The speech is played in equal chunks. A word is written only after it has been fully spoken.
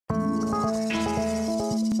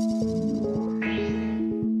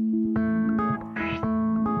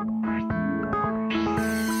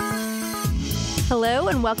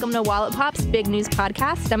and welcome to Walletpop's Big News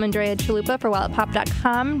Podcast. I'm Andrea Chalupa for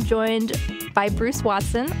WalletPop.com, joined by Bruce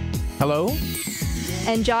Watson. Hello.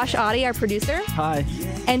 And Josh Audie, our producer. Hi.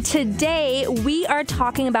 And today we are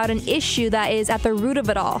talking about an issue that is at the root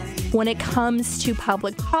of it all when it comes to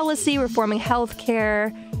public policy, reforming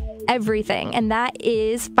healthcare, everything. And that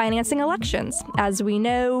is financing elections. As we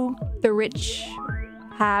know, the rich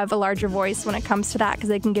have a larger voice when it comes to that because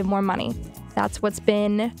they can give more money. That's what's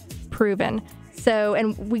been proven. So,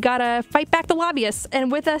 and we got to fight back the lobbyists.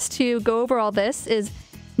 And with us to go over all this is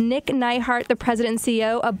Nick Nyhart, the president and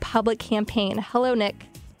CEO of Public Campaign. Hello, Nick.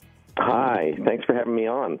 Hi. Thanks for having me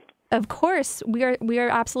on. Of course. We are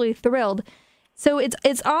absolutely thrilled. So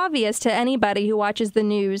it's obvious to anybody who watches the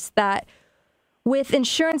news that with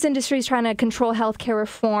insurance industries trying to control healthcare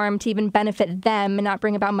reform to even benefit them and not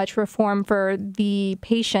bring about much reform for the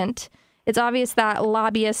patient, it's obvious that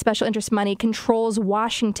lobbyist special interest money controls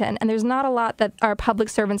Washington, and there's not a lot that our public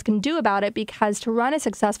servants can do about it because to run a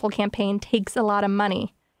successful campaign takes a lot of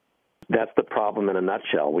money. That's the problem in a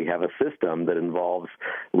nutshell. We have a system that involves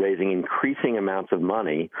raising increasing amounts of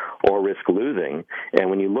money or risk losing.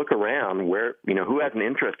 And when you look around, who has an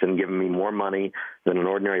interest in giving me more money than an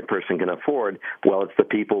ordinary person can afford? Well, it's the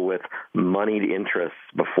people with moneyed interests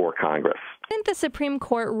before Congress. Didn't the Supreme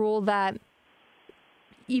Court rule that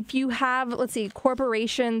if you have,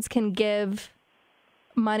 corporations can give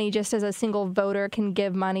money just as a single voter can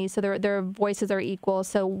give money, so their voices are equal,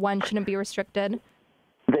 so one shouldn't be restricted?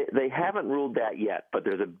 They haven't ruled that yet, but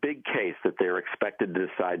there's a big case that they're expected to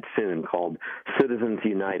decide soon called Citizens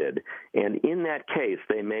United. And in that case,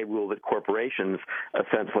 they may rule that corporations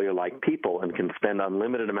essentially are like people and can spend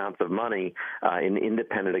unlimited amounts of money in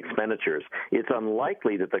independent expenditures. It's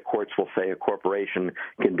unlikely that the courts will say a corporation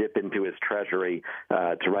can dip into its treasury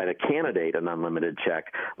to write a candidate an unlimited check,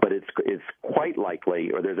 but it's quite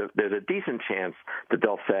likely, or there's a decent chance that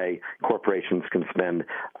they'll say corporations can spend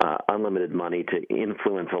unlimited money to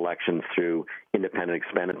influence elections through independent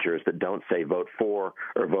expenditures that don't say vote for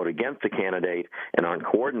or vote against a candidate and aren't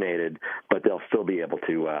coordinated, but they'll still be able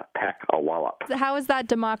to pack a wallop. How is that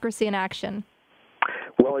democracy in action?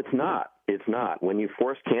 Well, it's not. It's not. When you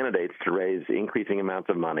force candidates to raise increasing amounts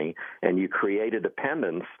of money and you create a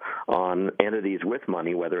dependence on entities with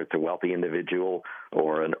money, whether it's a wealthy individual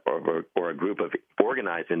or a group of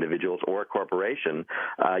organized individuals or a corporation,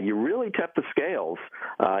 you really tip the scales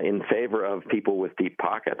in favor of people with deep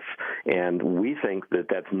pockets. And we think that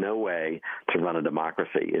that's no way to run a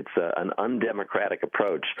democracy. It's an undemocratic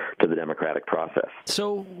approach to the democratic process.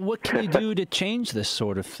 So what can you do to change this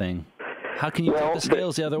sort of thing? How can you tip the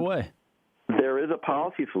scales the other way? There is a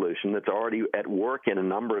policy solution that's already at work in a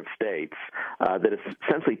number of states that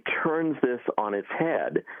essentially turns this on its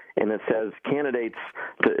head, and it says candidates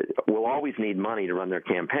will always need money to run their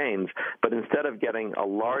campaigns, but instead of getting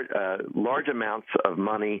large amounts of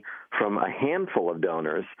money from a handful of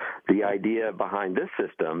donors, the idea behind this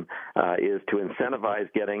system is to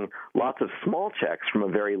incentivize getting lots of small checks from a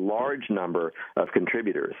very large number of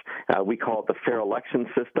contributors. We call it the fair election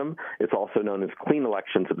system. It's also known as clean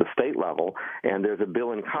elections at the state level. And there's a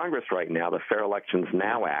bill in Congress right now, the Fair Elections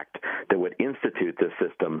Now Act, that would institute this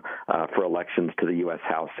system for elections to the U.S.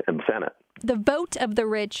 House and Senate. The vote of the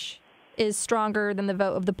rich is stronger than the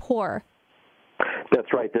vote of the poor. That's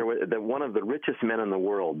right. One of the richest men in the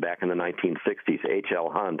world back in the 1960s, H.L.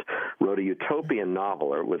 Hunt, wrote a utopian novel,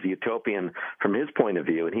 or it was utopian from his point of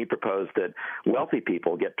view, and he proposed that wealthy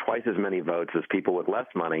people get twice as many votes as people with less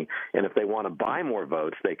money, and if they want to buy more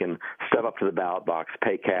votes, they can step up to the ballot box,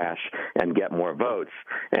 pay cash, and get more votes.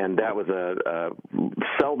 And that was a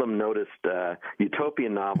seldom noticed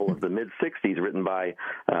utopian novel of the mid-60s written by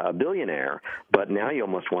a billionaire, but now you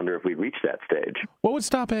almost wonder if we've reached that stage. What would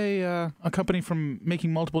stop a company from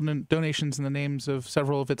making multiple donations in the names of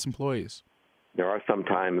several of its employees? There are some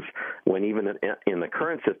times when even in the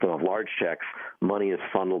current system of large checks, money is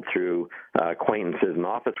funneled through acquaintances and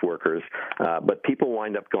office workers, but people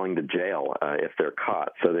wind up going to jail if they're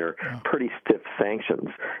caught. So they're pretty stiff sanctions.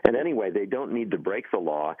 And anyway, they don't need to break the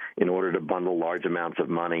law in order to bundle large amounts of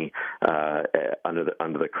money under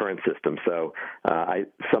the current system. So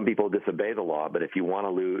some people disobey the law, but if you want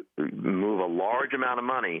to move a large amount of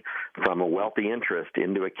money from a wealthy interest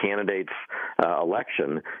into a candidate's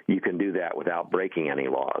election, you can do that without breaking any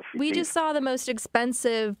laws. We just saw the most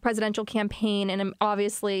expensive presidential campaign, and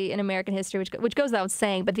obviously in American history, which goes without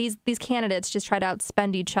saying. But these candidates just try to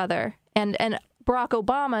outspend each other. And Barack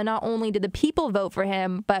Obama, not only did the people vote for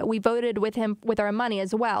him, but we voted with him with our money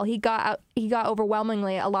as well. He got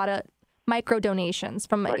overwhelmingly a lot of micro donations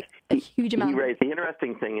from a huge amount. The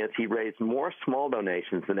interesting thing is he raised more small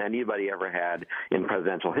donations than anybody ever had in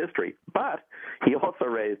presidential history, but he also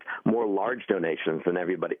raised more large donations than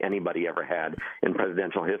anybody ever had in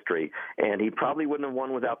presidential history. And he probably wouldn't have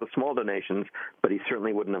won without the small donations, but he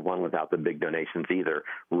certainly wouldn't have won without the big donations either.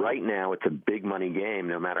 Right now, it's a big money game,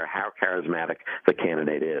 no matter how charismatic the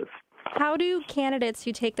candidate is. How do candidates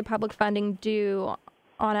who take the public funding do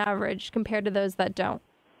on average compared to those that don't?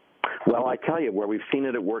 Well, I tell you, where we've seen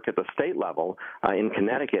it at work at the state level, in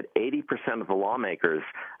Connecticut, 80% of the lawmakers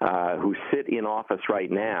who sit in office right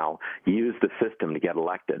now use the system to get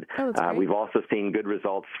elected. We've also seen good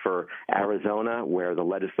results for Arizona, where the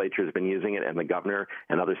legislature has been using it, and the governor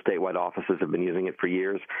and other statewide offices have been using it for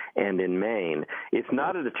years, and in Maine. It's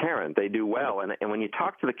not a deterrent. They do well. And when you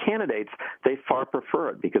talk to the candidates, they far prefer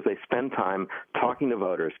it because they spend time talking to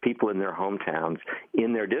voters, people in their hometowns,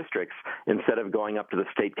 in their districts, instead of going up to the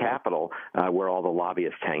state capitol where all the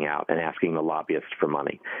lobbyists hang out and asking the lobbyists for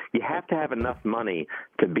money. You have to have enough money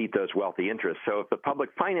to beat those wealthy interests. So if the public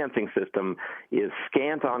financing system is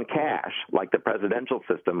scant on cash, like the presidential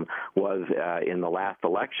system was in the last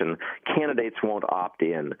election, candidates won't opt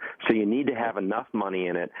in. So you need to have enough money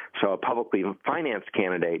in it so a publicly financed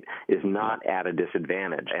candidate is not at a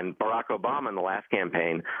disadvantage. And Barack Obama in the last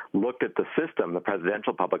campaign looked at the system, the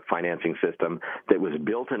presidential public financing system that was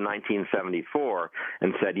built in 1974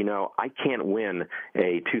 and said, I can't win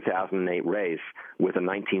a 2008 race with a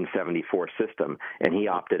 1974 system, and he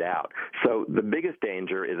opted out. So the biggest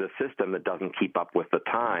danger is a system that doesn't keep up with the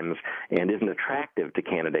times and isn't attractive to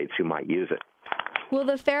candidates who might use it. Will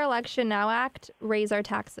the Fair Election Now Act raise our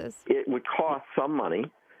taxes? It would cost some money,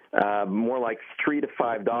 more like $3 to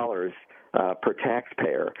 $5 per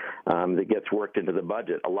taxpayer that gets worked into the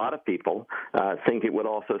budget. A lot of people think it would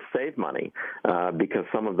also save money because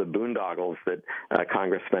some of the boondoggles that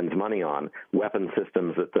Congress spends money on, weapon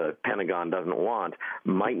systems that the Pentagon doesn't want,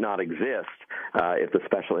 might not exist if the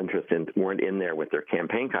special interests weren't in there with their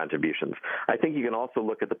campaign contributions. I think you can also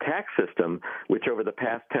look at the tax system, which over the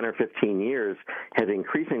past 10 or 15 years has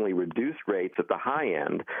increasingly reduced rates at the high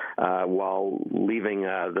end while leaving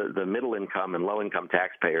the middle income and low income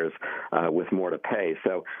taxpayers with more to pay.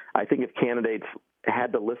 So I think if candidates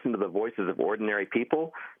had to listen to the voices of ordinary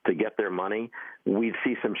people to get their money, we'd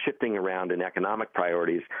see some shifting around in economic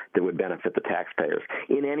priorities that would benefit the taxpayers.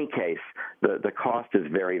 In any case, the cost is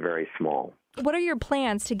very, very small. What are your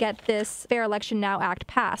plans to get this Fair Election Now Act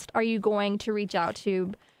passed? Are you going to reach out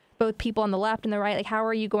to both people on the left and the right? Like, how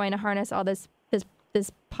are you going to harness all this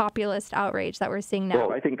populist outrage that we're seeing now?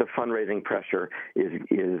 Well, I think the fundraising pressure is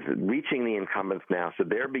reaching the incumbents now, so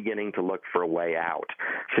they're beginning to look for a way out.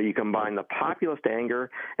 So you combine the populist anger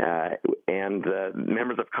and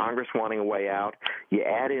members of Congress wanting a way out. You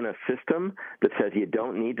add in a system that says you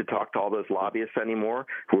don't need to talk to all those lobbyists anymore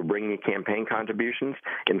who are bringing you campaign contributions.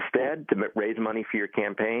 Instead, to raise money for your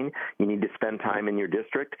campaign, you need to spend time in your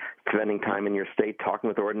district, spending time in your state talking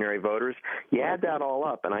with ordinary voters. You add that all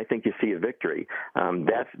up, and I think you see a victory.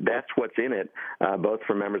 That's what's in it, both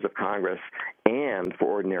for members of Congress and for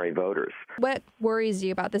ordinary voters. What worries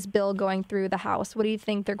you about this bill going through the House? What do you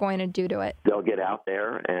think they're going to do to it? They'll get out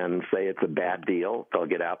there and say it's a bad deal. They'll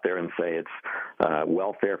get out there and say it's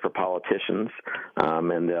welfare for politicians,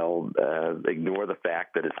 and they'll ignore the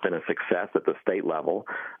fact that it's been a success at the state level.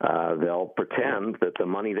 They'll pretend that the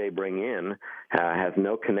money they bring in has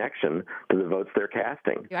no connection to the votes they're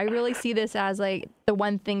casting. I really see this as like the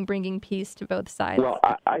one thing bringing peace to both sides. Well,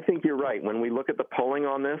 I think you're right. When we look at the polling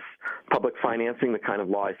on this, public financing, the kind of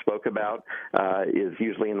law I spoke about, is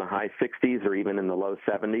usually in the high 60s or even in the low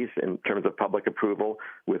 70s in terms of public approval,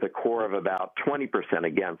 with a core of about 20%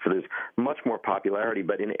 against. So there's much more popularity.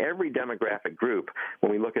 But in every demographic group,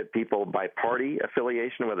 when we look at people by party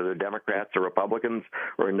affiliation, whether they're Democrats or Republicans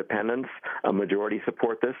or independents, a majority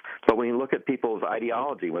support this. But when you look at people's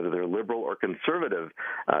ideology, whether they're liberal or conservative,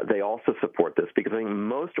 they also support this, because I think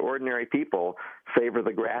most ordinary people favor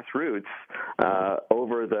the grassroots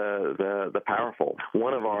over the powerful.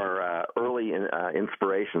 One of our early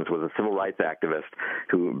inspirations was a civil rights activist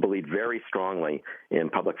who believed very strongly in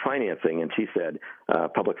public financing, and she said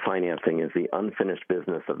public financing is the unfinished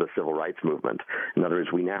business of the civil rights movement. In other words,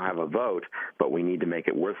 we now have a vote, but we need to make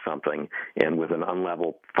it worth something, and with an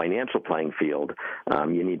unlevel financial playing field,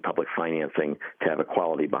 you need public financing to have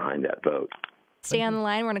equality behind that vote. Stay on the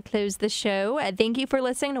line. We're going to close the show. Thank you for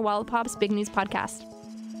listening to Walletpop's Big News Podcast.